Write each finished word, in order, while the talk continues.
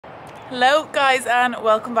Hello guys and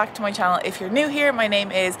welcome back to my channel. If you're new here, my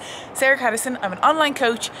name is Sarah Caddison. I'm an online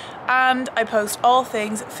coach and I post all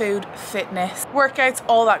things food, fitness, workouts,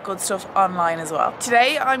 all that good stuff online as well.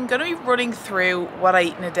 Today I'm going to be running through what I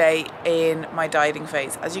eat in a day in my dieting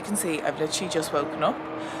phase. As you can see, I've literally just woken up.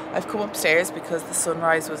 I've come upstairs because the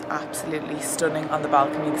sunrise was absolutely stunning on the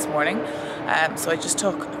balcony this morning. So I just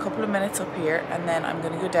took a couple of minutes up here and then I'm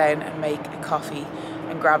going to go down and make a coffee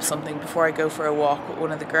and grab something before I go for a walk with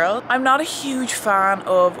one of the girls. I'm not a huge fan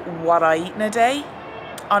of what I eat in a day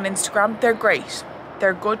on Instagram. They're great.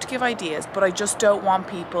 They're good to give ideas, but I just don't want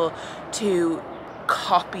people to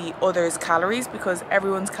copy others' calories because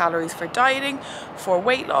everyone's calories for dieting, for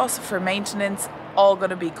weight loss, for maintenance, all going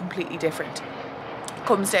to be completely different.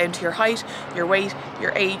 Comes down to your height, your weight,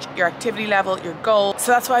 your age, your activity level, your goal.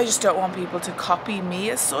 So that's why I just don't want people to copy me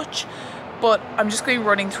as such. But I'm just going to be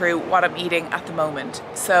running through what I'm eating at the moment.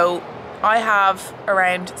 So I have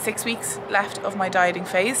around 6 weeks left of my dieting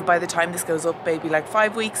phase. By the time this goes up, maybe like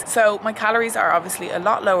 5 weeks. So my calories are obviously a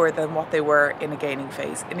lot lower than what they were in a gaining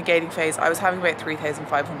phase. In a gaining phase, I was having about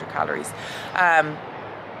 3,500 calories.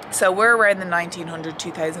 So we're around the 1,900,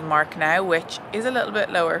 2,000 mark now, which is a little bit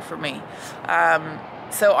lower for me.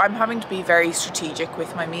 So I'm having to be very strategic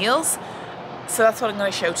with my meals. So that's what I'm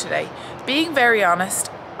going to show today. Being very honest,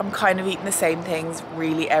 I'm kind of eating the same things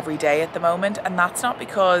really every day at the moment, and that's not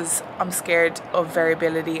because I'm scared of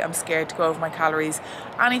variability, I'm scared to go over my calories,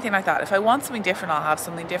 anything like that. If I want something different, I'll have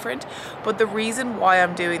something different. But the reason why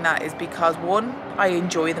I'm doing that is because, one, I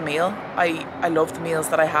enjoy the meal. I love the meals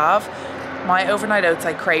that I have. My overnight oats,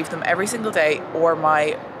 I crave them every single day, or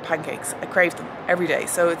my pancakes, I crave them every day.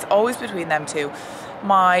 So it's always between them two.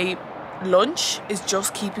 My lunch is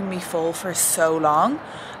just keeping me full for so long,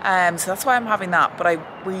 so that's why I'm having that, but I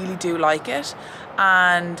really do like it.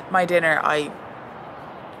 And my dinner, I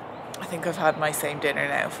think I've had my same dinner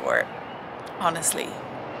now for, honestly,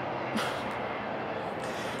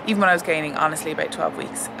 even when I was gaining, honestly, about 12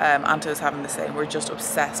 weeks. Anto was having the same. We're just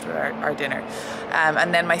obsessed with our dinner.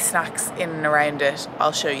 And then my snacks in and around it,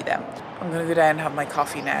 I'll show you them. I'm gonna go down and have my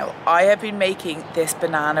coffee now. I have been making this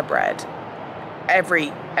banana bread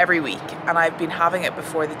every week, and I've been having it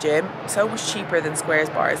before the gym. So much cheaper than Squares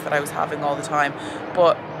bars that I was having all the time,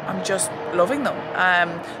 but I'm just loving them.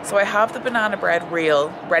 So I have the banana bread reel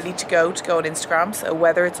ready to go on Instagram. So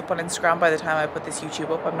whether it's up on Instagram by the time I put this YouTube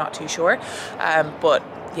up, I'm not too sure. But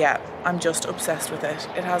yeah, I'm just obsessed with it.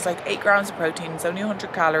 It has like 8 grams of protein. It's only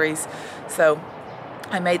 100 calories. So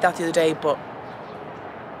I made that the other day, but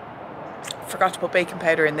forgot to put baking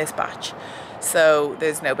powder in this batch. So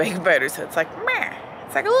there's no baking powder, so it's like meh.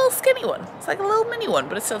 It's like a little skinny one. It's like a little mini one,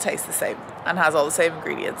 but it still tastes the same and has all the same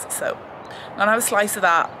ingredients. So I'm gonna have a slice of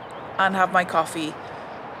that and have my coffee.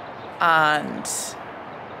 And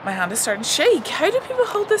my hand is starting to shake. How do people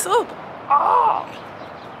hold this up? Oh,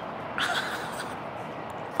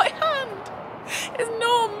 my hand is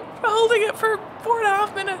numb for holding it for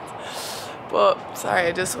 4.5 minutes. But sorry,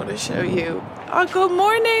 I just want to show you. Oh, good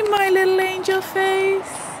morning, my little angel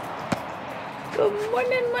face. Good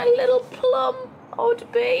morning, my little plum old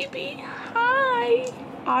baby. Hi.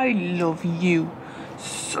 I love you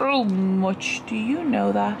so much. Do you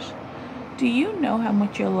know that? Do you know how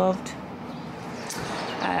much you're loved?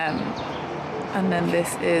 And then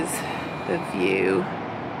this is the view.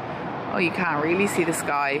 Oh, you can't really see the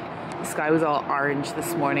sky. The sky was all orange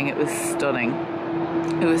this morning. It was stunning.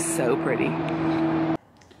 It was so pretty.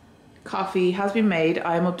 Coffee has been made.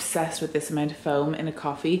 I'm obsessed with this amount of foam in a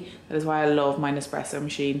coffee. That is why I love my Nespresso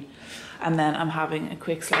machine. And then I'm having a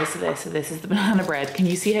quick slice of this. So this is the banana bread. Can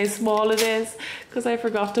you see how small it is? Because I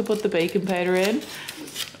forgot to put the baking powder in.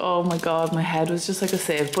 Oh my God, my head was just like a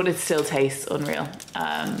sieve, but it still tastes unreal.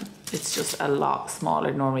 It's just a lot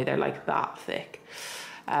smaller. Normally they're like that thick.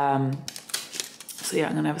 So yeah,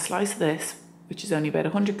 I'm gonna have a slice of this, which is only about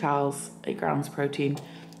 100 calories, 8 grams of protein.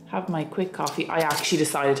 Have my quick coffee. I actually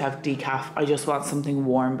decided to have decaf. I just want something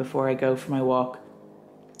warm before I go for my walk.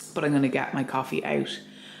 But I'm gonna get my coffee out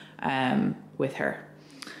with her.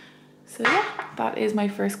 So yeah, that is my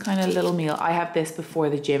first kind of little meal. I have this before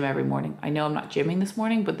the gym every morning. I know I'm not gymming this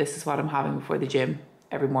morning, but this is what I'm having before the gym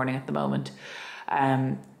every morning at the moment.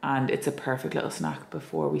 And it's a perfect little snack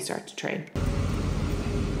before we start to train.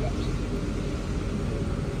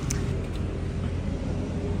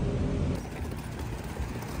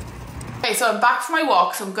 Okay, so I'm back from my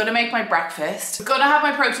walk, so I'm gonna make my breakfast. I'm gonna have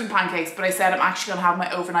my protein pancakes, but I said I'm actually gonna have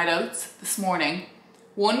my overnight oats this morning.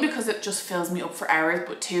 One, because it just fills me up for hours,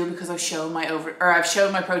 but two, because I've shown my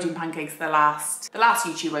protein pancakes the last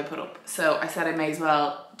YouTube I put up. So I said I may as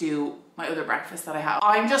well do my other breakfast that I have.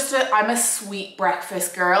 I'm a sweet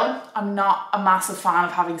breakfast girl. I'm not a massive fan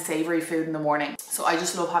of having savory food in the morning. So I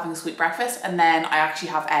just love having a sweet breakfast, and then I actually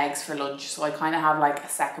have eggs for lunch. So I kind of have like a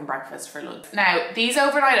second breakfast for lunch. Now, these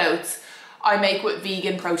overnight oats I make with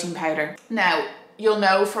vegan protein powder. Now, you'll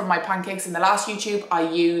know from my pancakes in the last YouTube, I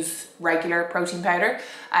use regular protein powder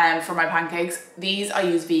for my pancakes. These I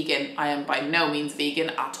use vegan. I am by no means vegan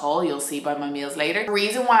at all. You'll see by my meals later. The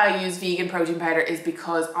reason why I use vegan protein powder is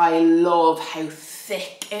because I love how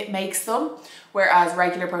thick it makes them, whereas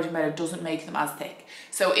regular protein powder doesn't make them as thick.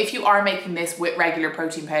 So if you are making this with regular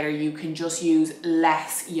protein powder, you can just use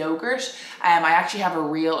less yogurt. I actually have a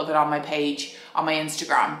reel of it on my page on my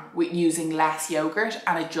Instagram with using less yogurt,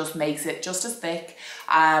 and it just makes it just as thick.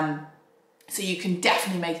 So you can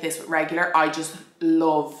definitely make this with regular. I just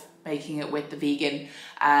love making it with the vegan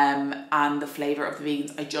and the flavor of the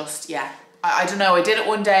vegans. I don't know, I did it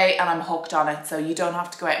one day and I'm hooked on it. So you don't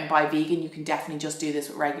have to go out and buy vegan. You can definitely just do this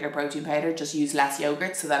with regular protein powder. Just use less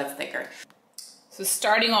yogurt so that it's thicker. So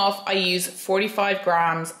starting off, I use 45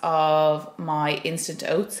 grams of my instant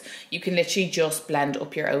oats. You can literally just blend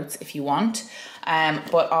up your oats if you want.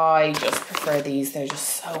 But I just prefer these. They're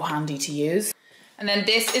just so handy to use. And then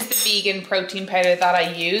this is the vegan protein powder that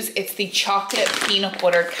I use. It's the chocolate peanut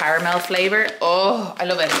butter caramel flavor. Oh, I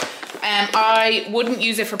love it. I wouldn't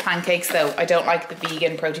use it for pancakes though. I don't like the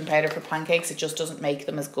vegan protein powder for pancakes. It just doesn't make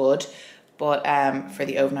them as good. But for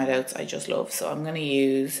the overnight oats, I just love. So I'm gonna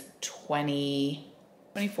use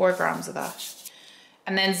 24 grams of that.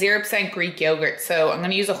 And then 0% Greek yogurt. So I'm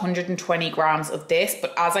gonna use 120 grams of this.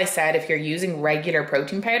 But as I said, if you're using regular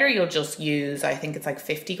protein powder, you'll just use, I think it's like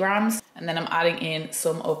 50 grams. And then I'm adding in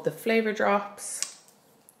some of the flavor drops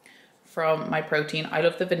from my protein. I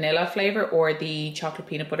love the vanilla flavor or the chocolate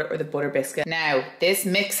peanut butter or the butter biscuit. Now, this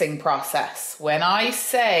mixing process, when I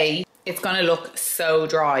say it's gonna look so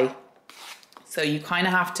dry, so you kind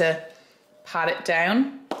of have to pat it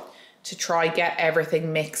down to try get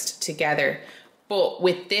everything mixed together. But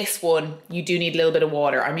with this one, you do need a little bit of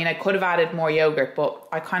water. I mean, I could have added more yogurt, but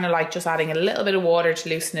I kind of like just adding a little bit of water to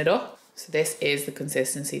loosen it up. So this is the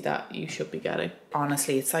consistency that you should be getting.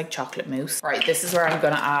 Honestly, it's like chocolate mousse. Right, this is where I'm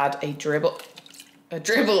gonna add a dribble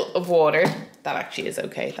of water. That actually is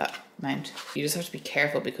okay, that amount. You just have to be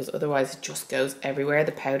careful because otherwise it just goes everywhere.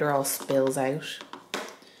 The powder all spills out.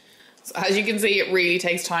 So as you can see, it really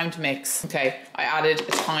takes time to mix. Okay, I added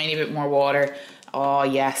a tiny bit more water. Oh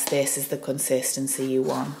yes, this is the consistency you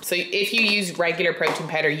want. So if you use regular protein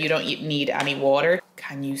powder, you don't need any water.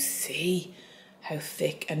 Can you see how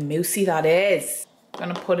thick and moussey that is? I'm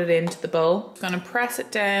gonna put it into the bowl. I'm gonna press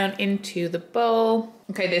it down into the bowl.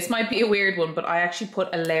 Okay, this might be a weird one, but I actually put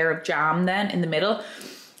a layer of jam then in the middle.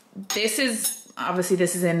 This is, obviously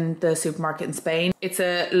this is in the supermarket in Spain. It's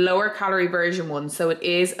a lower calorie version one, so it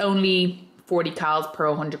is only 40 calories per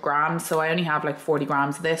 100 grams. So I only have like 40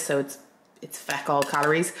 grams of this, so it's feck all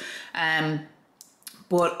calories.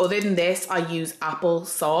 But other than this, I use apple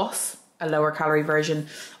sauce, a lower calorie version,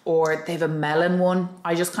 or they have a melon one.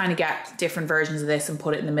 I just kind of get different versions of this and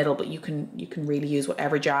put it in the middle, but you can really use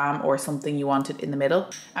whatever jam or something you wanted in the middle.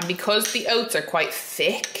 And because the oats are quite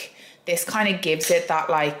thick, this kind of gives it that,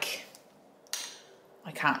 like,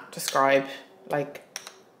 I can't describe, like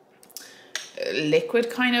liquid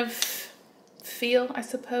kind of feel, I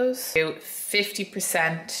suppose. So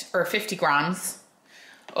 50% or 50 grams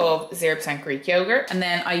of 0% Greek yogurt. And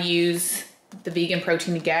then I use the vegan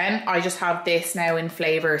protein again. I just have this now in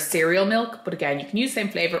flavor cereal milk, but again, you can use the same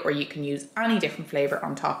flavor or you can use any different flavor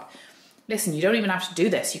on top. Listen, you don't even have to do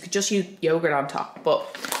this. You could just use yogurt on top, but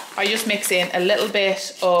I just mix in a little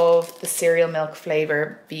bit of the cereal milk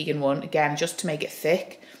flavor vegan one, again, just to make it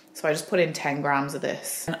thick. So I just put in 10 grams of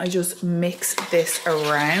this. And I just mix this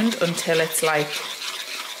around until it's like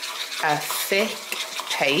a thick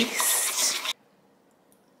paste.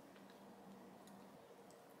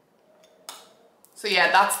 So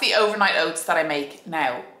yeah, that's the overnight oats that I make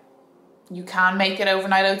now. You can make it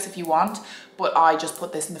overnight oats if you want, but I just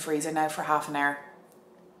put this in the freezer now for half an hour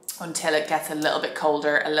until it gets a little bit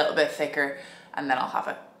colder, a little bit thicker, and then I'll have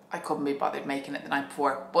it. I couldn't be bothered making it the night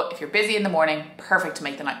before, but if you're busy in the morning, perfect to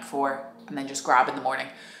make the night before and then just grab in the morning.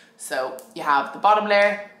 So you have the bottom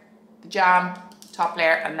layer, the jam, top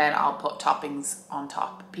layer, and then I'll put toppings on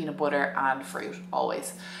top, peanut butter and fruit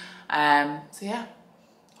always. So yeah,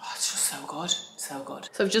 oh, it's just so good, so good.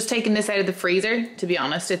 So I've just taken this out of the freezer. To be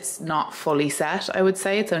honest, it's not fully set, I would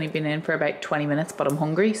say. It's only been in for about 20 minutes, but I'm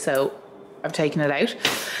hungry, so I've taken it out.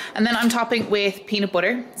 And then I'm topping with peanut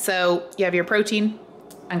butter. So you have your protein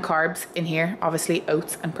and carbs in here, obviously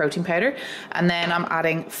oats and protein powder. And then I'm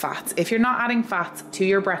adding fats. If you're not adding fats to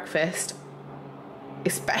your breakfast,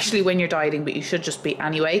 especially when you're dieting, but you should just be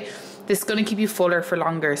anyway. This is going to keep you fuller for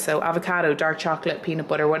longer. So avocado, dark chocolate, peanut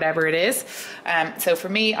butter, whatever it is. So for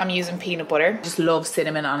me, I'm using peanut butter. I just love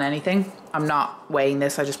cinnamon on anything. I'm not weighing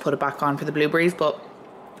this, I just put it back on for the blueberries, but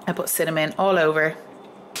I put cinnamon all over.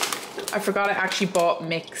 I forgot I actually bought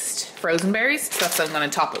mixed frozen berries, so that's what I'm going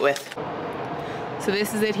to top it with. So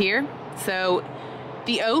this is it here. So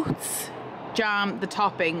the oats jam, the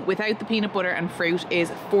topping without the peanut butter and fruit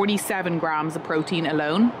is 47 grams of protein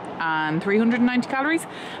alone and 390 calories,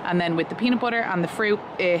 and then with the peanut butter and the fruit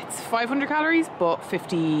it's 500 calories but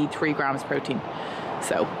 53 grams protein.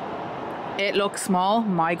 So it looks small,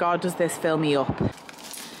 my god does this fill me up.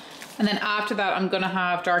 And then after that I'm gonna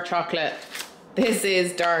have dark chocolate. This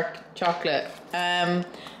is dark chocolate, and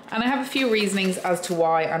I have a few reasonings as to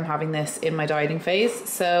why I'm having this in my dieting phase.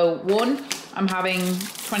 So one, I'm having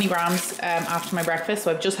 20 grams after my breakfast,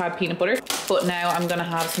 so I've just had peanut butter, but now I'm gonna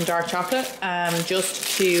have some dark chocolate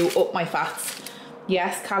just to up my fats.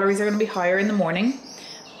 Yes, calories are gonna be higher in the morning,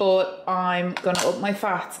 but I'm gonna up my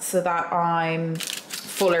fats so that I'm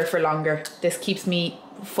fuller for longer. This keeps me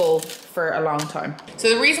full for a long time.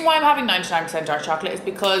 So the reason why I'm having 99% dark chocolate is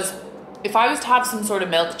because if I was to have some sort of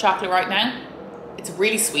milk chocolate right now, it's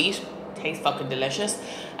really sweet, tastes fucking delicious,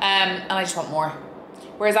 and I just want more.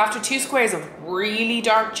 Whereas after 2 squares of really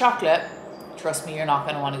dark chocolate, trust me, you're not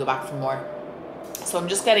gonna wanna go back for more. So I'm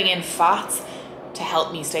just getting in fats to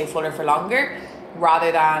help me stay fuller for longer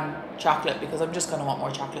rather than chocolate, because I'm just gonna want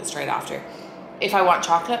more chocolate straight after. If I want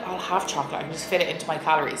chocolate, I'll have chocolate. I can just fit it into my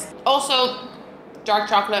calories. Also, dark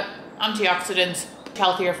chocolate, antioxidants,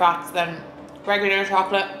 healthier fats than regular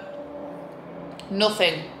chocolate.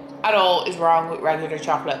 Nothing at all is wrong with regular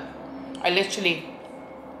chocolate. I literally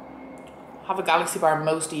have a Galaxy bar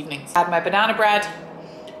most evenings. I had my banana bread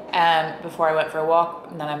before I went for a walk,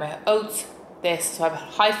 and then I had my oats, this, so I have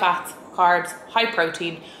high fats, carbs, high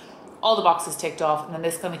protein, all the boxes ticked off, and then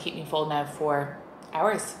this is gonna keep me full now for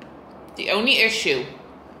hours. The only issue,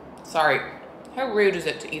 sorry, how rude is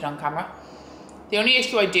it to eat on camera? The only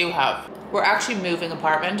issue I do have, we're actually moving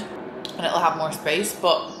apartment and it'll have more space,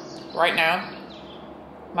 but right now,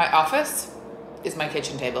 my office is my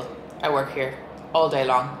kitchen table. I work here all day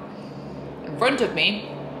long. In front of me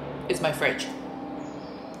is my fridge.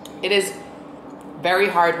 It is very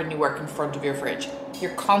hard when you work in front of your fridge.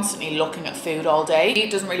 You're constantly looking at food all day. It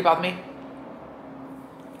doesn't really bother me.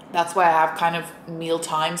 That's why I have kind of meal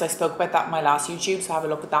times. I spoke about that in my last YouTube, so have a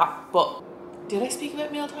look at that. But did I speak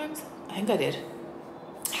about meal times? I think I did.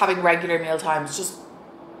 Having regular meal times just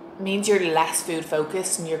means you're less food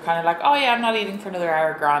focused and you're kind of like, oh yeah, I'm not eating for another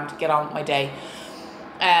hour, grand, get on with my day.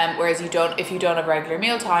 Whereas if you don't have regular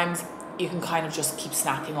meal times, you can kind of just keep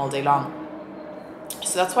snacking all day long.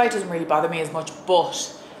 So that's why it doesn't really bother me as much.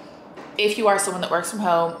 But if you are someone that works from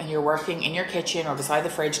home and you're working in your kitchen or beside the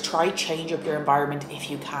fridge, try change up your environment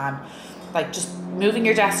if you can. Like just moving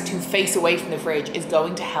your desk to face away from the fridge is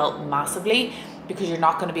going to help massively, because you're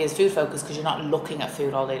not going to be as food focused because you're not looking at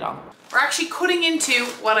food all day long. We're actually cutting into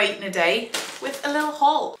what I eat in a day with a little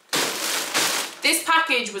haul. This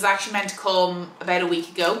package was actually meant to come about a week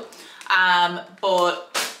ago,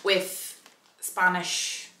 but with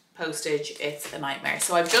Spanish postage, it's a nightmare.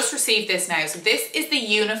 So I've just received this now. So this is the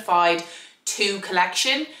Unified 2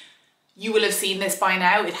 collection. You will have seen this by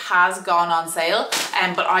now. It has gone on sale,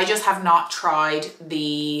 but I just have not tried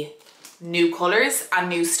the new colors and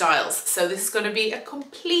new styles. So this is going to be a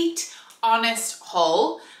complete, honest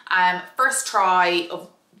haul. First try of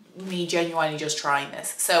me genuinely just trying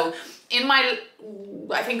this. So in my,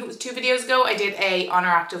 I think it was 2 videos ago, I did a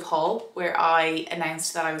OnerActive haul where I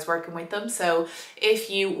announced that I was working with them. So if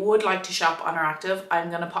you would like to shop OnerActive, I'm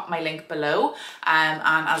going to pop my link below. And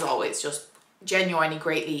as always, just genuinely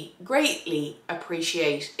greatly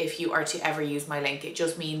appreciate if you are to ever use my link. It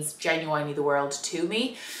just means genuinely the world to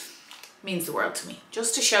me. Means the world to me.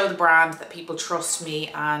 Just to show the brand that people trust me,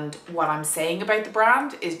 and what I'm saying about the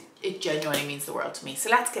brand is, it genuinely means the world to me.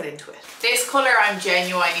 So let's get into it. This color I'm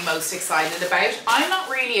genuinely most excited about. I'm not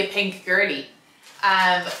really a pink girly,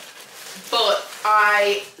 but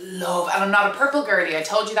I love, and I'm not a purple girly. I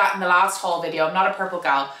told you that in the last haul video. I'm not a purple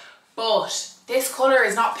gal, but this color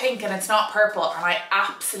is not pink and it's not purple, and I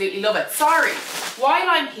absolutely love it. Sorry, while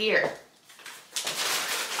I'm here,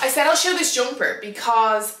 I said I'll show this jumper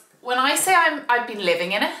because when I say I've been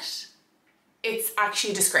living in it, it's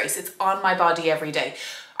actually a disgrace. It's on my body every day.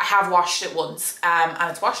 I have washed it once,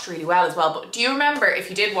 and it's washed really well as well. But do you remember, if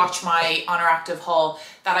you did watch my OnerActive haul,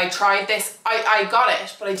 that I tried this? I got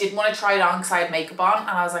it, but I didn't want to try it on because I had makeup on, and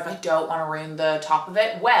I was like, I don't want to ruin the top of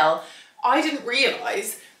it. Well, I didn't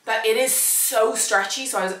realise that it is so stretchy.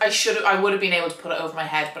 So I would have been able to put it over my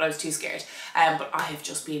head, but I was too scared. But I have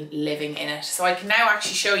just been living in it. So I can now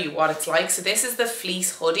actually show you what it's like. So this is the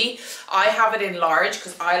fleece hoodie. I have it in large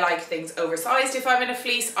because I like things oversized if I'm in a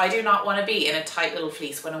fleece. I do not want to be in a tight little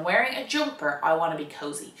fleece. When I'm wearing a jumper, I want to be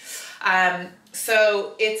cozy.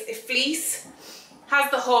 So it's a fleece, has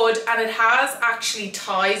the hood, and it has actually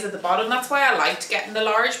ties at the bottom. That's why I liked getting the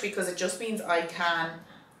large, because it just means I can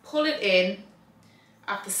pull it in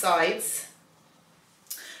at the sides,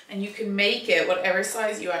 and you can make it whatever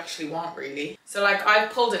size you actually want, really. So like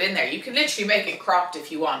I've pulled it in there. You can literally make it cropped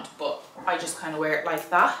if you want, but I just kind of wear it like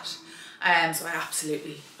that. So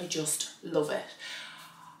I just love it.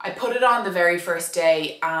 I put it on the very first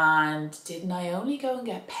day, and didn't I only go and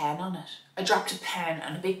get pen on it? I dropped a pen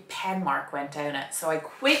and a big pen mark went down it. So I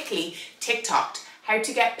quickly TikToked how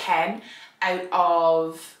to get pen out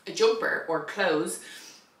of a jumper or clothes.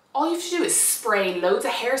 All you have to do is spray loads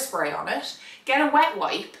of hairspray on it, get a wet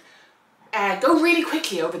wipe, go really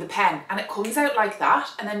quickly over the pen, and it comes out like that,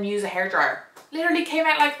 and then use a hairdryer. Literally came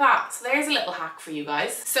out like that. So there's a little hack for you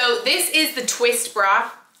guys. So this is the twist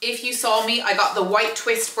bra. If you saw me, I got the white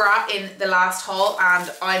twist bra in the last haul,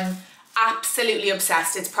 and I'm absolutely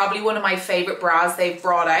obsessed. It's probably one of my favorite bras they've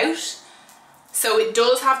brought out. So it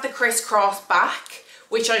does have the crisscross back,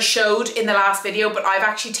 which I showed in the last video, but I've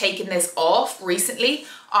actually taken this off recently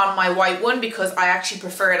on my white one because I actually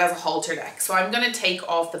prefer it as a halter neck. So I'm going to take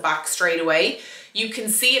off the back straight away. You can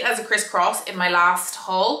see it as a crisscross in my last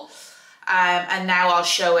haul. And now I'll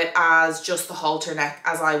show it as just the halter neck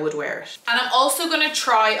as I would wear it. And I'm also going to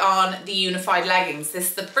try on the unified leggings. This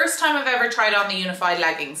is the first time I've ever tried on the unified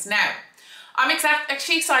leggings. Now, I'm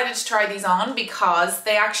actually excited to try these on because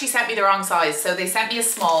they actually sent me the wrong size. So they sent me a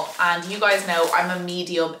small, and you guys know I'm a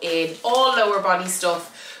medium in all lower body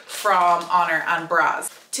stuff from Honor and bras.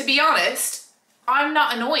 To be honest, I'm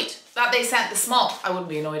not annoyed that they sent the small. I wouldn't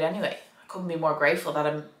be annoyed anyway. I couldn't be more grateful that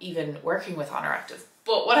I'm even working with OnerActive.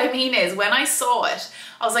 But what I mean is, when I saw it,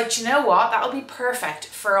 I was like, do you know what? That'll be perfect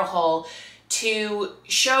for a haul to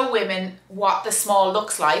show women what the small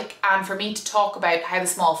looks like, and for me to talk about how the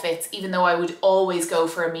small fits, even though I would always go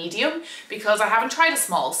for a medium because I haven't tried a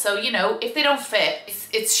small. So, you know, if they don't fit,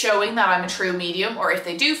 it's showing that I'm a true medium, or if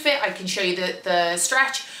they do fit, I can show you the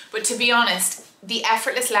stretch. But to be honest, the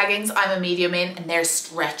effortless leggings I'm a medium in, and they're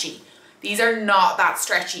stretchy. These are not that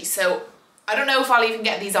stretchy. So I don't know if I'll even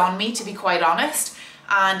get these on me, to be quite honest.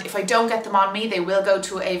 And if I don't get them on me, they will go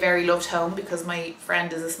to a very loved home because my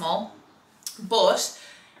friend is a small. But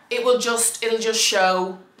it'll just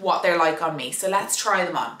show what they're like on me. So let's try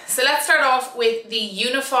them on. So let's start off with the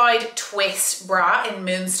unified twist bra in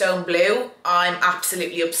Moonstone Blue. I'm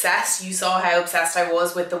absolutely obsessed. You saw how obsessed I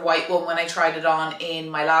was with the white one when I tried it on in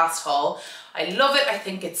my last haul. I love it. I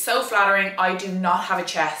think it's so flattering. I do not have a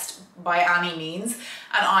chest by any means,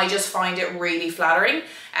 and I just find it really flattering.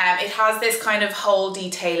 It has this kind of hole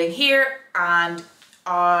detailing here, and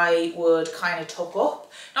I would kind of tuck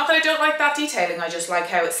up. Not that I don't like that detailing, I just like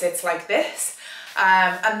how it sits like this.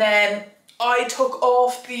 And then I took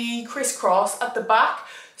off the crisscross at the back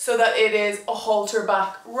so that it is a halter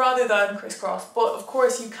back rather than crisscross. But of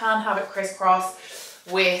course you can have it crisscross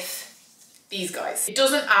with these guys. It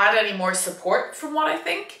doesn't add any more support from what I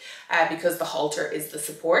think, because the halter is the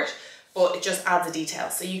support, but it just adds a detail.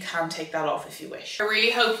 So you can take that off if you wish. I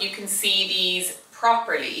really hope you can see these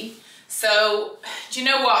properly. So do you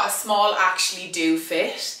know what? A small actually do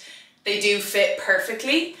fit. They do fit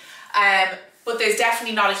perfectly, but there's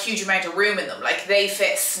definitely not a huge amount of room in them. Like, they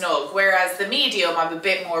fit snug, whereas the medium, I have a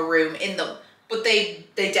bit more room in them, but they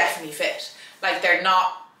definitely fit. Like, they're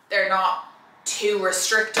not too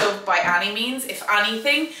restrictive by any means. If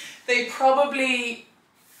anything, they probably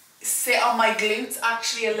sit on my glutes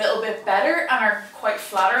actually a little bit better and are quite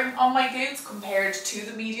flattering on my glutes compared to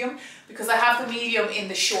the medium, because I have the medium in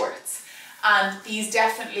the shorts, and these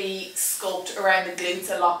definitely sculpt around the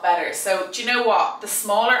glutes a lot better. So do you know what? The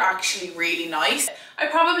small are actually really nice. I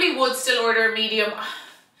probably would still order a medium.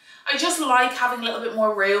 I just like having a little bit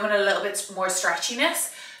more room and a little bit more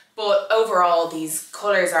stretchiness. But overall, these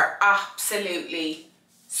colours are absolutely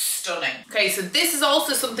stunning. Okay, so this is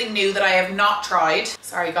also something new that I have not tried.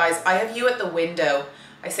 Sorry guys, I have you at the window.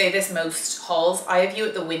 I say this most hauls, I have you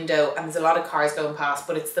at the window and there's a lot of cars going past,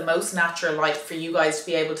 but it's the most natural light for you guys to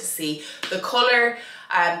be able to see the colour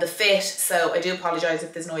and the fit. So I do apologise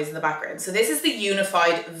if there's noise in the background. So this is the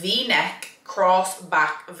unified V-neck cross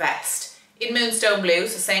back vest in Moonstone Blue,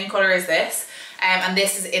 so same colour as this, and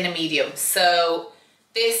this is in a medium. So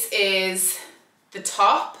this is the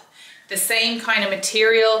top, the same kind of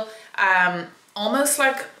material, almost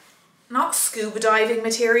like, not scuba diving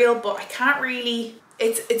material, but I can't really,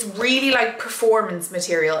 It's really like performance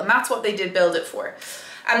material, and that's what they did build it for.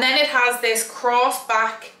 And then it has this cross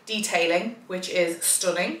back detailing, which is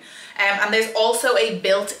stunning. And there's also a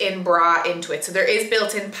built-in bra into it. So there is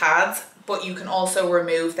built-in pads, but you can also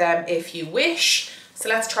remove them if you wish. So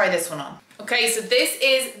let's try this one on. Okay, so this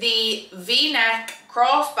is the V-neck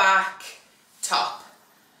cross back top.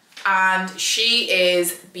 And she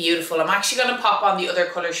is beautiful. I'm actually going to pop on the other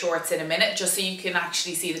colour shorts in a minute just so you can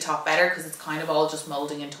actually see the top better, because it's kind of all just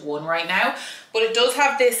moulding into one right now. But it does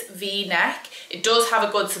have this V-neck. It does have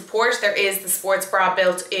a good support. There is the sports bra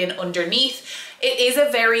built in underneath. It is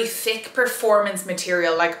a very thick performance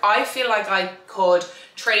material. Like, I feel like I could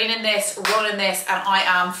train in this, run in this, and I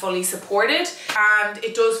am fully supported. And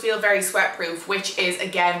it does feel very sweat proof, which is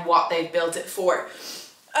again what they've built it for.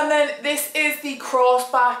 And then this is the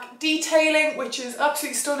crossback detailing, which is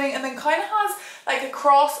absolutely stunning, and then kind of has like a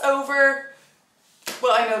crossover.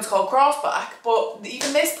 Well, I know it's called crossback, but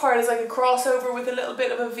even this part is like a crossover with a little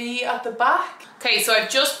bit of a V at the back. Okay, so I've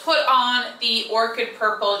just put on the orchid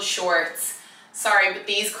purple shorts. Sorry, but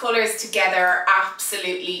these colours together are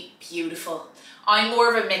absolutely beautiful. I'm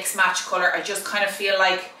more of a mixed match colour. I just kind of feel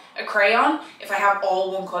like a crayon if I have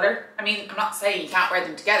all one colour. I mean, I'm not saying you can't wear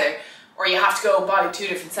them together, or you have to go buy 2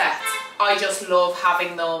 different sets. I just love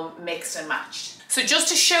having them mixed and matched. So just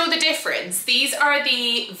to show the difference, these are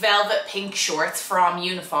the velvet pink shorts from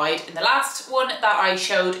Unified in the last one that I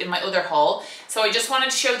showed in my other haul. So I just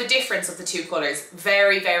wanted to show the difference of the 2 colours.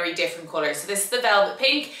 Very, very different colours. So this is the velvet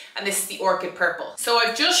pink and this is the orchid purple. So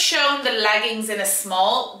I've just shown the leggings in a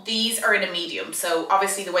small. These are in a medium. So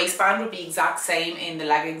obviously the waistband would be exact same in the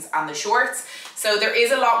leggings and the shorts. So there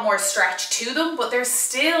is a lot more stretch to them, but there's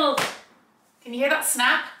still... Can you hear that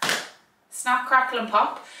snap? Snap, crackle and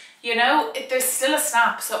pop. You know, there's still a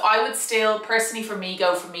snap. So I would still, personally for me,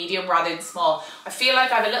 go for medium rather than small. I feel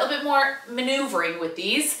like I have a little bit more maneuvering with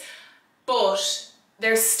these, but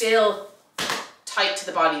they're still tight to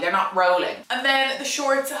the body. They're not rolling. And then the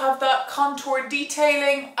shorts have that contour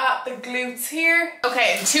detailing at the glutes here.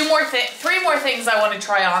 Okay, and 3 more things I want to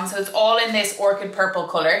try on. So it's all in this orchid purple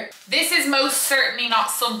color. This is most certainly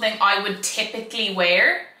not something I would typically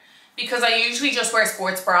wear, because I usually just wear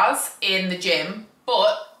sports bras in the gym,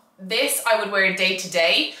 but this I would wear day to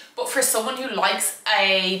day. But for someone who likes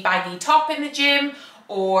a baggy top in the gym,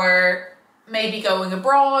 or maybe going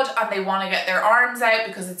abroad and they want to get their arms out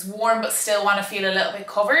because it's warm but still want to feel a little bit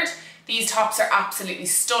covered, these tops are absolutely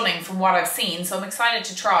stunning from what I've seen, so I'm excited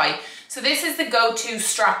to try. So this is the go-to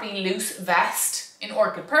strappy loose vest in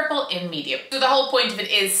orchid purple in medium. So the whole point of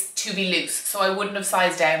it is to be loose, so I wouldn't have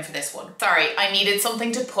sized down for this one. Sorry, I needed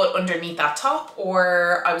something to put underneath that top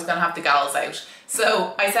or I was gonna have the gals out.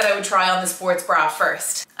 So I said I would try on the sports bra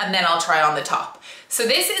first and then I'll try on the top. So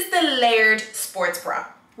this is the layered sports bra,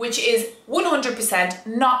 which is 100%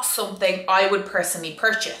 not something I would personally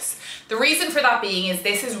purchase. The reason for that being is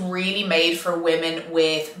this is really made for women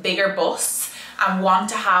with bigger busts and want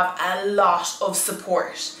to have a lot of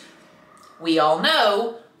support. We all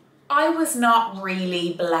know I was not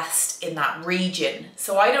really blessed in that region,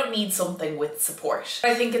 so I don't need something with support.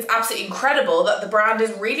 I think it's absolutely incredible that the brand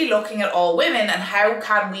is really looking at all women and how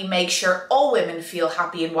can we make sure all women feel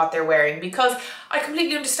happy in what they're wearing, because I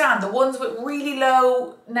completely understand the ones with really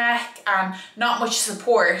low neck and not much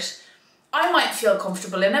support, I might feel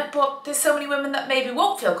comfortable in it, but there's so many women that maybe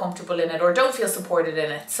won't feel comfortable in it or don't feel supported in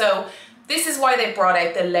it. So this is why they brought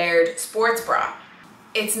out the layered sports bra.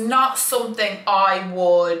 It's not something I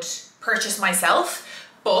would purchase myself,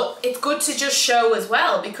 but it's good to just show as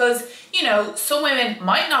well, because, you know, some women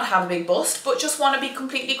might not have a big bust but just want to be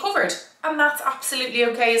completely covered, and that's absolutely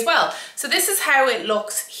okay as well. So this is how it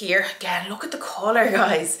looks here. Again, look at the color,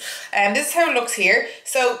 guys. And this is how it looks here.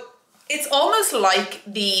 So it's almost like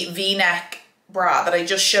the V-neck bra that I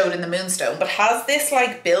just showed in the Moonstone, but has this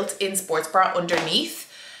like built-in sports bra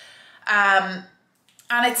underneath.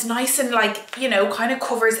 And it's nice and like, you know, kind of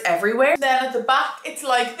covers everywhere. Then at the back, it's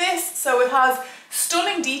like this. So it has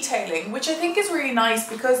stunning detailing, which I think is really nice,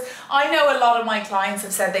 because I know a lot of my clients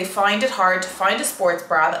have said they find it hard to find a sports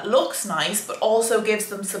bra that looks nice, but also gives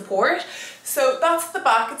them support. So that's the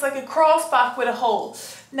back. It's like a cross back with a hole.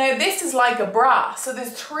 Now this is like a bra. So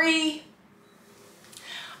there's 3,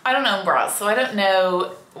 I don't know bras, so I don't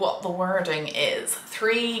know what the wording is.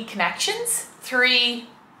 3 connections, 3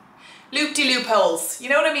 loop-de-loop holes, you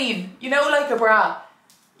know what I mean? You know, like a bra,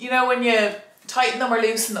 you know, when you tighten them or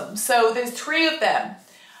loosen them. So there's 3 of them.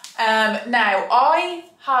 Now I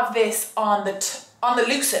have this on the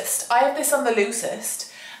loosest. I have this on the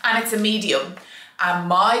loosest, and it's a medium. And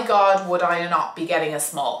my God, would I not be getting a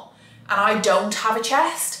small? And I don't have a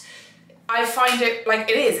chest. I find it, like,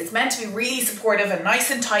 it's meant to be really supportive and nice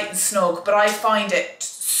and tight and snug, but I find it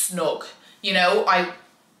snug. You know,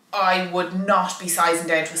 I would not be sizing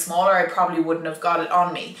down to a smaller. I probably wouldn't have got it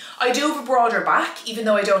on me. I do have a broader back, even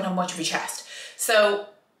though I don't have much of a chest. So,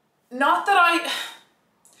 not that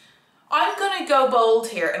I'm gonna go bold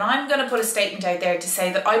here, and I'm gonna put a statement out there to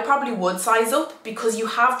say that I probably would size up, because you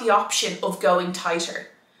have the option of going tighter,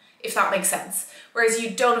 if that makes sense. Whereas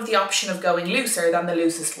you don't have the option of going looser than the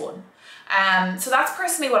loosest one. So that's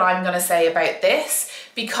personally what I'm gonna say about this,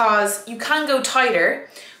 because you can go tighter,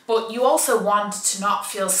 but you also want to not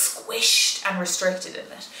feel squished and restricted in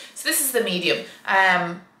it. So this is the medium.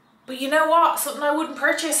 But you know what? Something I wouldn't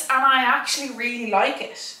purchase, and I actually really like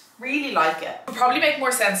it. Really like it. It would probably make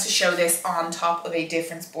more sense to show this on top of a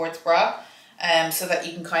different sports bra, so that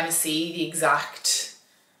you can kind of see the exact,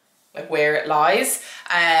 like, where it lies.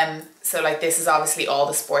 So like, this is obviously all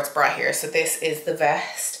the sports bra here. So this is the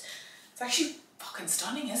vest. It's actually fucking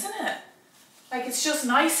stunning, isn't it? Like, it's just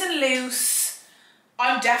nice and loose.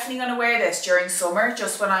 I'm definitely gonna wear this during summer,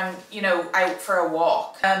 just when I'm, you know, out for a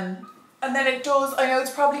walk. And then it does, I know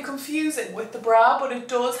it's probably confusing with the bra, but it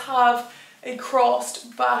does have a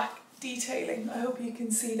crossed back detailing. I hope you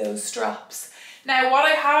can see those straps. Now, what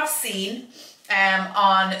I have seen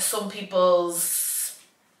on some people's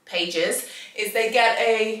pages is they get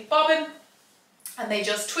a bobbin and they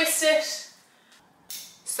just twist it.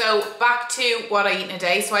 So back to what I eat in a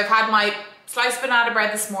day. So I've had my sliced banana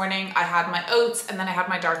bread this morning, I had my oats, and then I had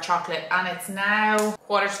my dark chocolate, and it's now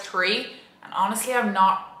 3:15, and honestly I'm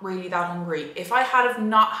not really that hungry. If I had have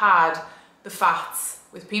not had the fats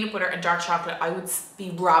with peanut butter and dark chocolate, I would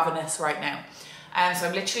be ravenous right now. So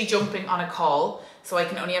I'm literally jumping on a call, so I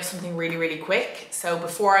can only have something really, really quick. So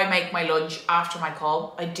before I make my lunch after my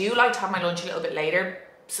call, I do like to have my lunch a little bit later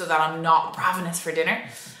so that I'm not ravenous for dinner.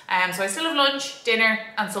 So I still have lunch, dinner,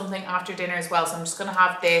 and something after dinner as well. So I'm just gonna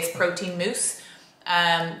have this protein mousse.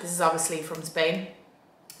 This is obviously from Spain,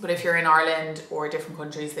 but if you're in Ireland or different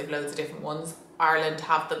countries, they have loads of different ones. Ireland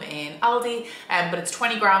have them in Aldi, but it's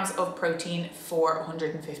 20 grams of protein for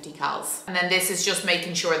 150 calories. And then this is just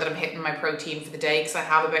making sure that I'm hitting my protein for the day, because I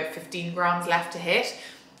have about 15 grams left to hit,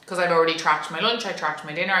 because I've already tracked my lunch, I tracked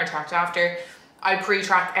my dinner, I tracked after. I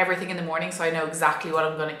pre-track everything in the morning, so I know exactly what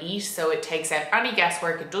I'm gonna eat, so it takes out any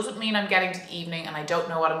guesswork. It doesn't mean I'm getting to the evening and I don't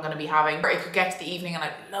know what I'm gonna be having. Or I could get to the evening and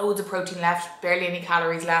I've loads of protein left, barely any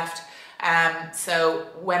calories left. So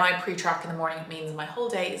when I pre-track in the morning, it means my whole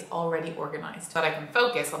day is already organized, that I can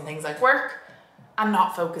focus on things like work and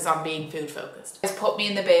not focus on being food focused. Just put me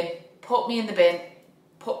in the bin, put me in the bin,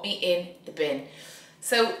 put me in the bin.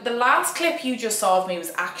 So the last clip you just saw of me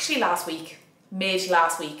was actually last week, mid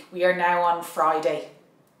last week. We are now on Friday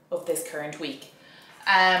of this current week.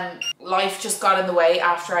 Life just got in the way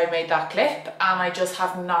after I made that clip, and I just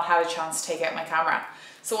have not had a chance to take out my camera.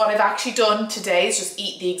 So what I've actually done today is just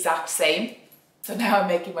eat the exact same. So now I'm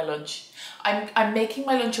making my lunch. I'm making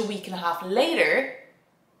my lunch a week and a half later,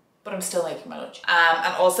 but I'm still making my lunch.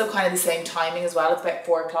 And also kind of the same timing as well. It's about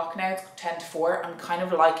 4 o'clock now, it's 10 to 4. I'm kind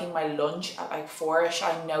of liking my lunch at like 4-ish.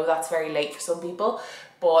 I know that's very late for some people,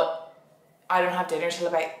 but I don't have dinner till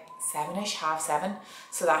about 7-ish, half 7.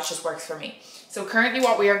 So that just works for me. So currently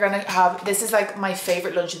what we are gonna have, this is like my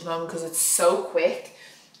favorite lunch at the moment because it's so quick,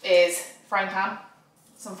 is frying pan,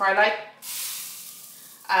 some fry light,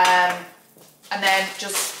 and then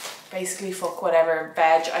just basically fuck whatever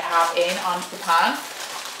veg I have in onto the pan.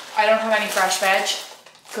 I don't have any fresh veg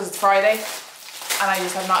because it's Friday and I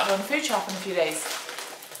just have not done food shop in a few days.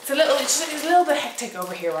 It's a little bit hectic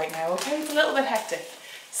over here right now, okay? It's a little bit hectic.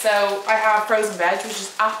 So I have frozen veg, which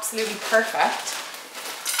is absolutely perfect.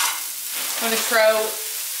 I'm gonna throw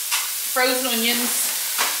frozen onions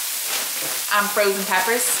and frozen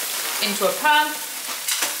peppers into a pan.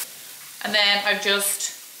 And then I've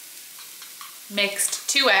just mixed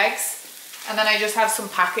 2 eggs, and then I just have some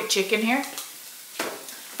packet chicken here.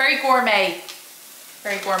 Very gourmet,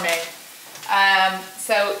 very gourmet.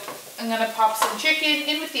 So I'm gonna pop some chicken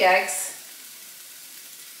in with the eggs.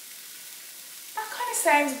 That kind of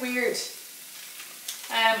sounds weird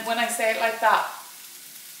when I say it like that.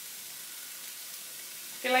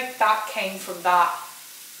 I feel like that came from that,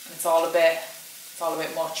 and it's all a bit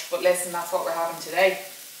much. But listen, that's what we're having today.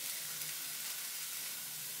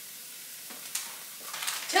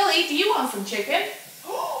 Tilly, do you want some chicken?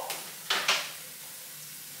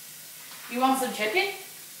 You want some chicken?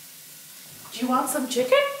 Do you want some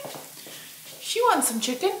chicken? She wants some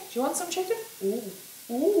chicken. Do you want some chicken? Ooh,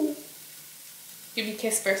 ooh. Give me a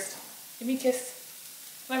kiss first. Give me a kiss.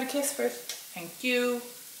 Can I have a kiss first? Thank you.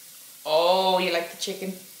 Oh, you like the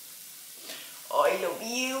chicken? Oh, I love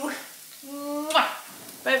you. Mwah.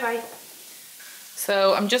 Bye bye.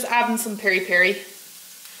 So I'm just adding some peri-peri.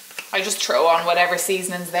 I just throw on whatever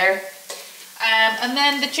seasoning's there. And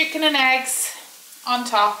then the chicken and eggs on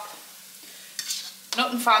top.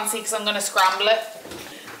 Nothing fancy because I'm going to scramble it.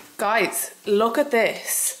 Guys, look at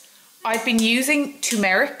this. I've been using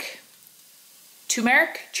turmeric,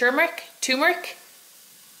 tomato,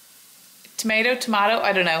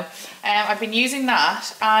 I don't know. I've been using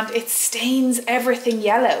that and it stains everything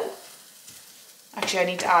yellow. Actually, I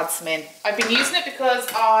need to add some in. I've been using it because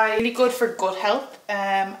it's really good for gut health,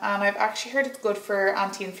 and I've actually heard it's good for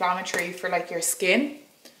anti-inflammatory for like your skin.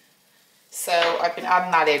 So I've been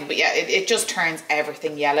adding that in, but yeah, it just turns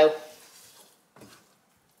everything yellow.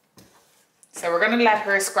 So we're gonna let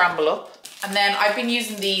her scramble up. And then I've been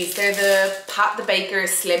using these. They're the Pat the Baker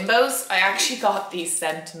Slimbos. I actually got these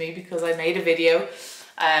sent to me because I made a video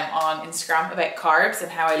on Instagram about carbs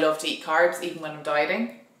and how I love to eat carbs even when I'm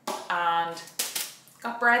dieting. And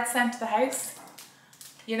got bread sent to the house.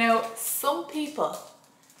 You know, some people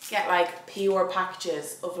get like pure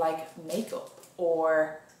packages of like makeup,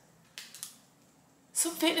 or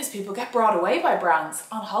some fitness people get brought away by brands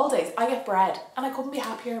on holidays. I get bread and I couldn't be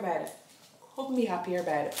happier about it. Couldn't be happier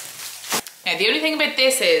about it. Now the only thing about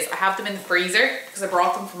this is I have them in the freezer because I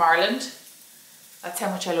brought them from Ireland. That's how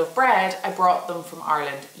much I love bread. I brought them from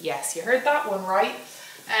Ireland. Yes, you heard that one right.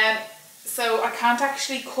 So I can't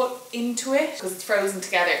actually cut into it because it's frozen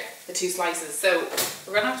together, the two slices. So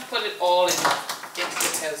we're gonna have to put it all into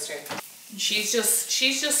the toaster. And she's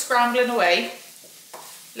just scrambling away.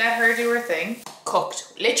 Let her do her thing.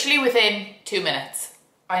 Cooked, literally within 2 minutes.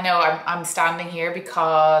 I know I'm standing here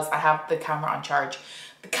because I have the camera on charge.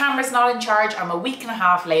 The camera's not in charge. I'm a week and a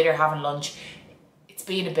half later having lunch. It's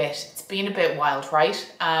been a bit wild, right?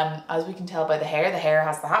 As we can tell by the hair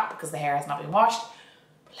has the hat because the hair has not been washed.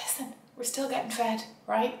 But listen, we're still getting fed,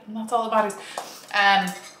 right? And that's all that matters.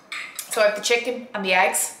 So I have the chicken and the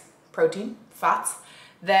eggs, protein, fats.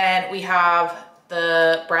 Then we have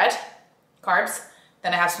the bread, carbs.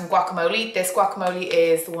 Then I have some guacamole. This guacamole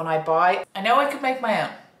is the one I buy. I know I could make my own.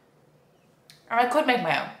 Or I could make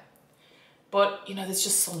my own. But, you know, there's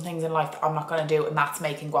just some things in life that I'm not going to do, and that's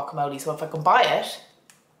making guacamole. So if I can buy it,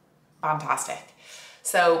 fantastic.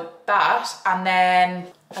 So that, and then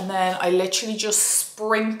I literally just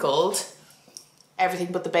sprinkled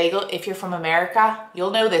everything but the bagel. If you're from America,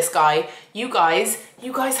 you'll know this guy. You guys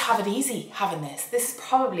have it easy having this. This is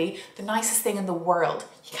probably the nicest thing in the world.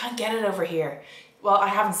 You can't get it over here. Well, I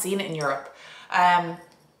haven't seen it in Europe.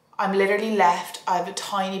 I'm literally left, I have a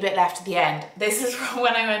tiny bit left at the end. This is from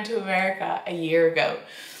when I went to America a year ago.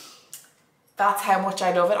 That's how much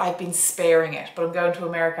I love it. I've been sparing it, but I'm going to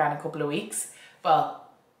America in a couple of weeks. Well,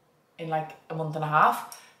 in like a month and a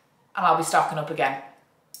half, and I'll be stocking up again.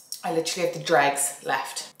 I literally have the dregs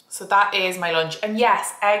left. So that is my lunch. And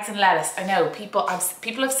yes, eggs and lettuce. I know people have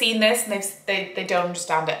seen this and they don't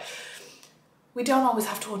understand it. We don't always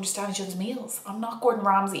have to understand each other's meals. I'm not Gordon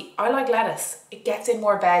Ramsay. I like lettuce. It gets in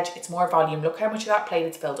more veg, it's more volume. Look how much of that plate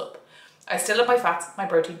it's filled up. I still have my fats, my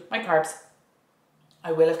protein, my carbs.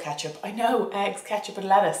 I will have ketchup. I know, eggs, ketchup and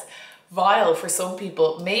lettuce. Vile for some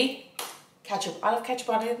people. Me, ketchup. I'll have ketchup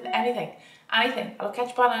on anything. Anything. I'll have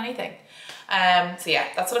ketchup on anything. So yeah,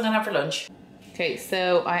 that's what I'm gonna have for lunch. Okay,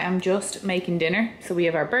 so I am just making dinner. So we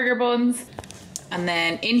have our burger buns. And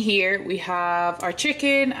then in here we have our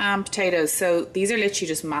chicken and potatoes. So these are literally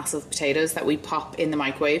just massive potatoes that we pop in the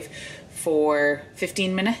microwave for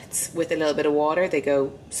 15 minutes with a little bit of water. They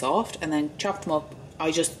go soft, and then chop them up.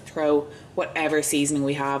 I just throw whatever seasoning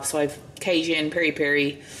we have. So I've Cajun,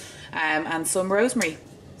 peri-peri, and some rosemary.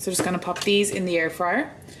 So just gonna pop these in the air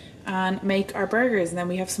fryer and make our burgers. And then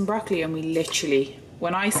we have some broccoli, and we literally,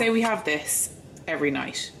 when I say we have this every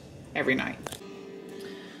night.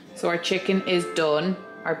 So our chicken is done,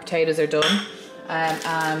 our potatoes are done,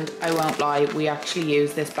 and I won't lie, we actually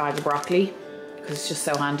use this bag of broccoli because it's just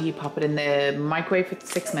so handy. You pop it in the microwave for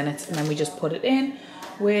 6 minutes, and then we just put it in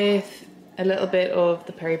with a little bit of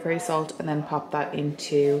the peri-peri salt, and then pop that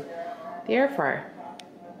into the air fryer.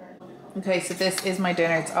 Okay, so this is my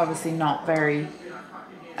dinner. It's obviously not very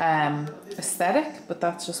aesthetic, but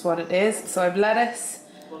that's just what it is. So I've lettuce,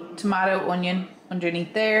 tomato, onion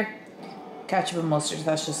underneath there. Ketchup and mustard,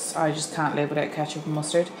 that's just, I just can't live without ketchup and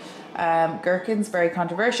mustard. Gherkins, very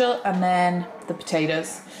controversial, and then the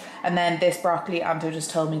potatoes. And then this broccoli, Anto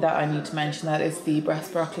just told me that I need to mention that it's the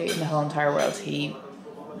best broccoli in the whole entire world. He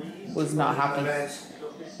was not happy.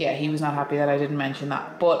 Yeah, he was not happy that I didn't mention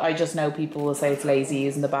that. But I just know people will say it's lazy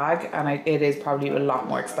using the bag, and it is probably a lot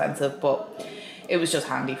more expensive, but it was just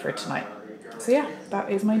handy for tonight. So yeah,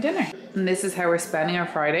 that is my dinner. And this is how we're spending our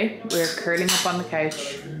Friday. We're curling up on the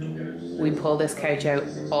couch. We pull this couch out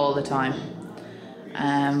all the time.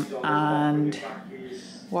 and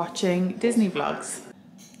watching Disney vlogs.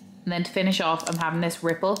 And then to finish off, I'm having this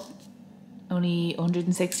Ripple, only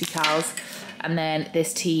 160 calories, and then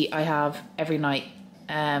this tea I have every night.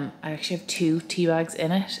 I actually have 2 tea bags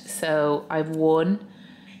in it. So I've one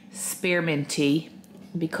spearmint tea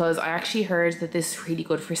because I actually heard that this is really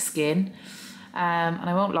good for skin. And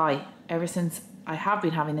I won't lie, ever since I have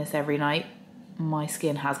been having this every night, my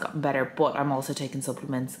skin has gotten better, but I'm also taking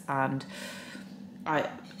supplements, and I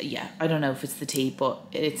don't know if it's the tea, but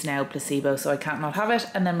it's now placebo, so I can't not have it.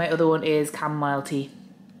 And then my other one is chamomile tea.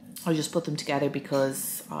 I just put them together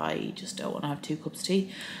because I just don't want to have 2 cups of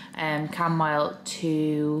tea. Chamomile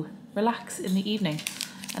to relax in the evening,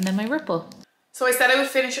 and then my Ripple. So I said I would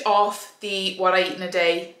finish off the what I eat in a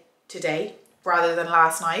day today rather than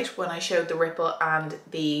last night when I showed the Ripple and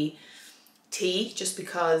the tea, just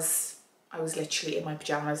because I was literally in my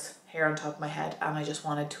pajamas, hair on top of my head, and I just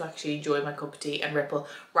wanted to actually enjoy my cup of tea and Ripple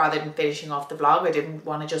rather than finishing off the vlog. I didn't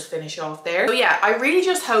want to just finish off there. So yeah, I really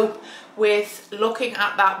just hope with looking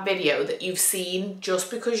at that video that you've seen, just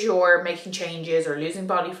because you're making changes or losing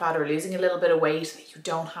body fat or losing a little bit of weight, that you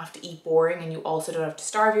don't have to eat boring, and you also don't have to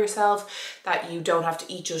starve yourself, that you don't have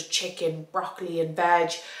to eat just chicken, broccoli and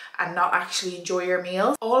veg and not actually enjoy your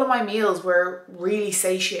meals. All of my meals were really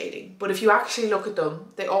satiating, but if you actually look at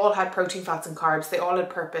them, they all had protein, fats and carbs. They all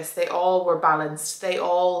had purpose. They all were balanced. They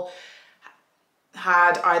all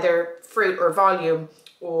had either fruit or volume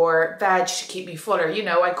or veg to keep me fuller. You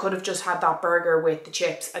know, I could have just had that burger with the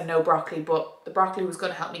chips and no broccoli, but the broccoli was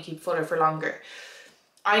going to help me keep fuller for longer.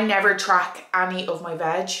 I never track any of my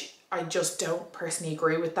veg. I just don't personally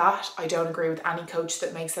agree with that. I don't agree with any coach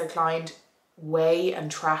that makes their client weigh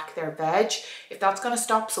and track their veg. If that's going to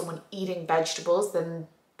stop someone eating vegetables, then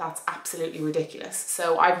that's absolutely ridiculous.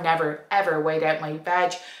 So I've never ever weighed out my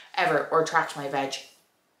veg ever or tracked my veg.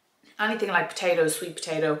 Anything like potatoes, sweet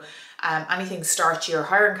potato, anything starchy or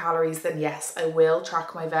higher in calories, then yes, I will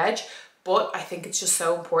track my veg. But I think it's just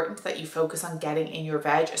so important that you focus on getting in your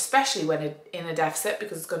veg, especially when in a deficit,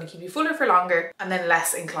 because it's going to keep you fuller for longer and then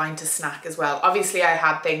less inclined to snack as well. Obviously I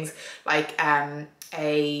had things like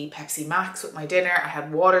a Pepsi Max with my dinner. I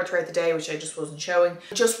had water throughout the day, which I just wasn't showing.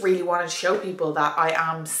 I just really wanted to show people that I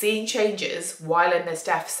am seeing changes while in this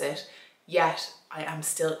deficit, yet I am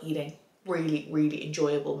still eating really, really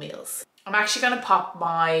enjoyable meals. I'm actually going to pop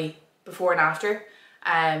my before and after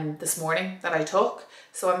this morning that I took.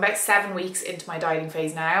 So I'm about 7 weeks into my dieting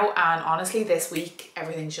phase now, and honestly this week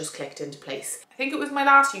everything's just clicked into place. I think it was my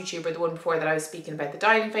last YouTuber, the one before, that I was speaking about the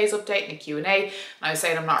dieting phase update and a Q&A, and I was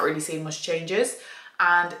saying I'm not really seeing much changes.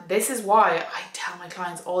 And this is why I tell my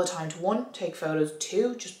clients all the time to 1, take photos,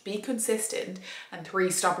 2, just be consistent, and 3,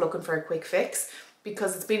 stop looking for a quick fix,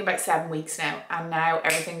 because it's been about 7 weeks now and now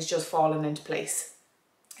everything's just fallen into place.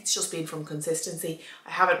 It's just been from consistency.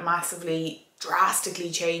 I haven't massively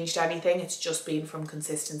drastically changed anything. It's just been from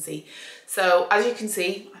consistency. So as you can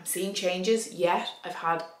see, I'm seeing changes, yet I've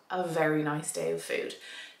had a very nice day of food.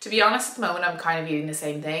 To be honest, at the moment, I'm kind of eating the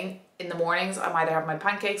same thing. In the mornings, I might have my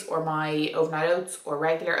pancakes or my overnight oats or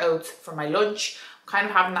regular oats for my lunch. I'm kind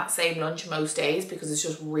of having that same lunch most days because it's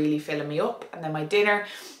just really filling me up. And then my dinner,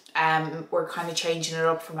 we're kind of changing it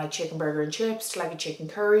up from like chicken burger and chips to like a chicken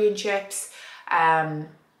curry and chips.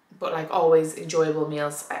 But like always enjoyable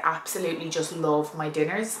meals. I absolutely just love my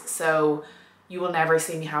dinners. So you will never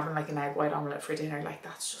see me having like an egg white omelette for dinner. Like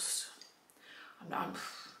that's just, I'm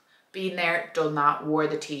been there, done that, wore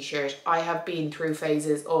the t-shirt. I have been through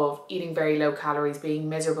phases of eating very low calories, being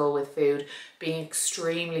miserable with food, being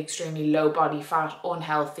extremely, extremely low body fat,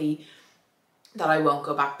 unhealthy, that I won't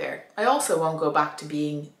go back there. I also won't go back to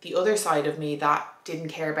being the other side of me that didn't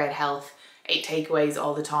care about health, ate takeaways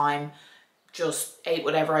all the time, just ate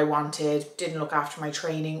whatever I wanted, didn't look after my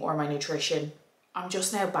training or my nutrition. I'm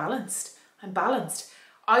just now balanced. I'm balanced.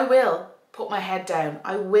 I will put my head down.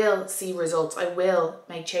 I will see results. I will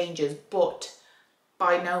make changes, but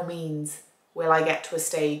by no means will I get to a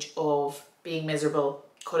stage of being miserable,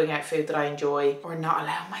 cutting out food that I enjoy, or not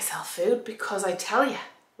allowing myself food, because I tell you,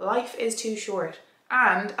 life is too short.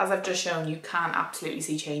 And as I've just shown, you can absolutely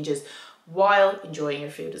see changes while enjoying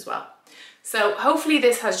your food as well. So hopefully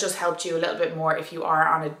this has just helped you a little bit more if you are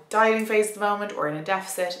on a dieting phase at the moment or in a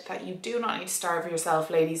deficit, that you do not need to starve yourself.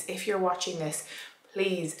 Ladies, if you're watching this,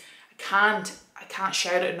 please, I can't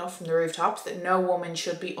shout it enough from the rooftops that no woman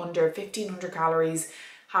should be under 1,500 calories,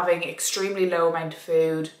 having extremely low amount of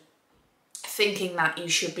food, thinking that you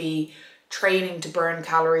should be training to burn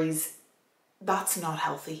calories. That's not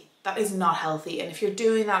healthy. That is not healthy. And if you're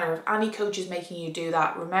doing that, or if any coach is making you do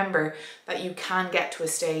that, remember that you can get to a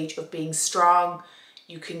stage of being strong,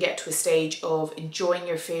 you can get to a stage of enjoying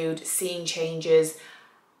your food, seeing changes,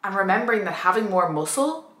 and remembering that having more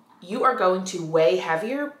muscle, you are going to weigh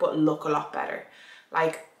heavier but look a lot better.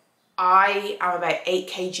 Like, I am about 8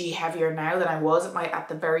 kg heavier now than I was at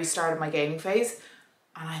the very start of my gaining phase,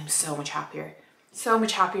 and I'm so much happier. So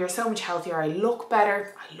much happier, so much healthier. I look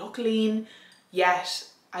better, I look lean, yet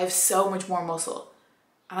I have so much more muscle.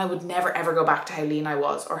 And I would never ever go back to how lean I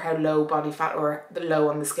was, or how low body fat or low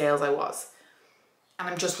on the scales I was. And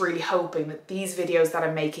I'm just really hoping that these videos that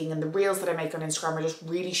I'm making and the reels that I make on Instagram are just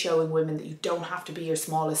really showing women that you don't have to be your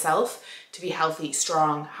smallest self to be healthy,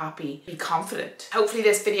 strong, happy, be confident. Hopefully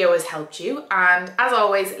this video has helped you. And as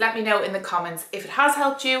always, let me know in the comments if it has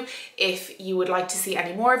helped you, if you would like to see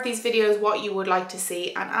any more of these videos, what you would like to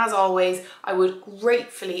see. And as always, I would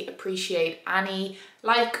gratefully appreciate any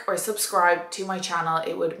like or subscribe to my channel.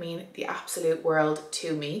 It would mean the absolute world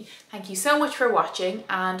to me. Thank you so much for watching,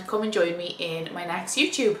 and come and join me in my next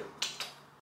YouTube.